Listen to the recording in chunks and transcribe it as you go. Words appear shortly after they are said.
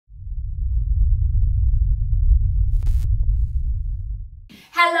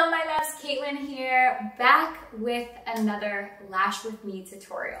It's Caitlin here, back with another Lash with Me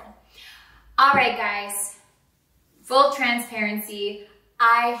tutorial. All right, guys, full transparency,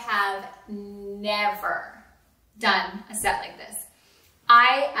 I have never done a set like this.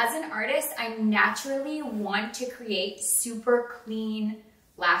 As an artist, I naturally want to create super clean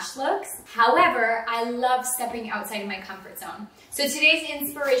lash looks. However, I love stepping outside of my comfort zone. So today's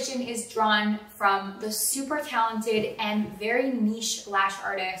inspiration is drawn from the super talented and very niche lash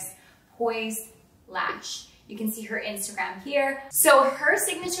artist, Lash. You can see her Instagram here. So her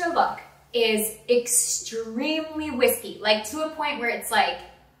signature look is extremely wispy, like to a point where it's like,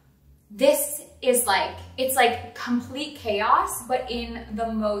 it's like complete chaos, but in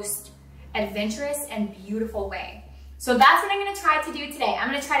the most adventurous and beautiful way. So that's what I'm gonna try to do today. I'm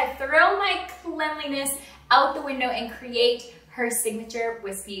gonna try to throw my cleanliness out the window and create her signature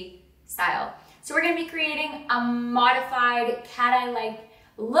wispy style. So we're gonna be creating a modified cat eye-like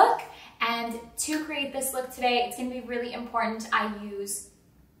look. And to create this look today, it's gonna be really important I use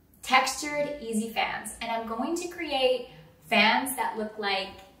textured easy fans. And I'm going to create fans that look like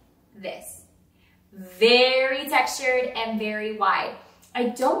this. Very textured and very wide. I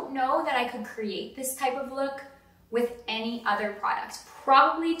don't know that I could create this type of look with any other product.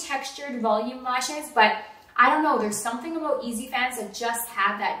 Probably textured volume lashes, but I don't know, there's something about easy fans that just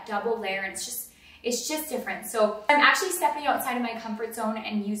have that double layer, and it's just different. So I'm actually stepping outside of my comfort zone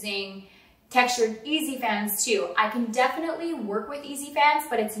and using textured easy fans too. I can definitely work with easy fans,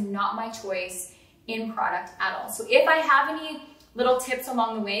 but it's not my choice in product at all. So if I have any little tips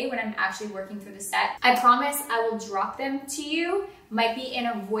along the way when I'm actually working through the set, I promise I will drop them to you. Might be in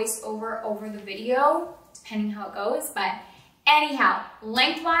a voiceover over the video, depending how it goes. But anyhow,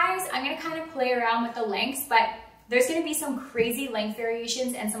 lengthwise, I'm gonna kind of play around with the lengths, but there's gonna be some crazy length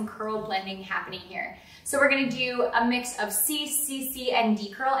variations and some curl blending happening here. So we're gonna do a mix of C, CC, and D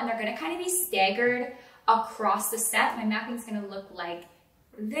curl, and they're gonna kind of be staggered across the set. My mapping's gonna look like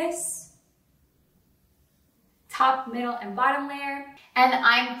this. Top, middle, and bottom layer. And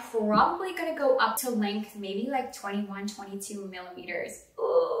I'm probably gonna go up to length, maybe like 21, 22 millimeters.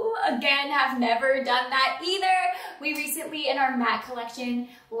 Ooh, again, have never done that either. We recently, in our matte collection,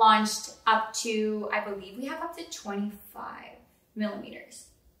 launched up to, I believe we have up to 25 millimeters,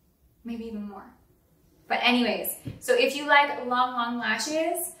 maybe even more. But anyways, so if you like long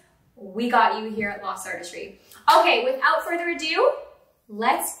lashes, we got you here at Lash Artistry. Okay, without further ado,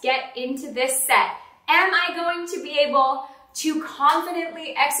 let's get into this set. Am I going to be able to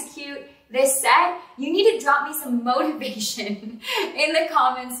confidently execute this set? You need to drop me some motivation in the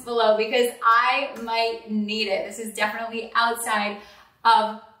comments below because I might need it. This is definitely outside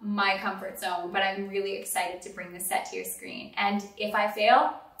of my comfort zone, but I'm really excited to bring this set to your screen. And if I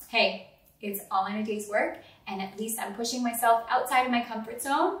fail, hey, it's all in a day's work, and at least I'm pushing myself outside of my comfort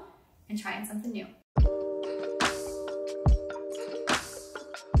zone and trying something new.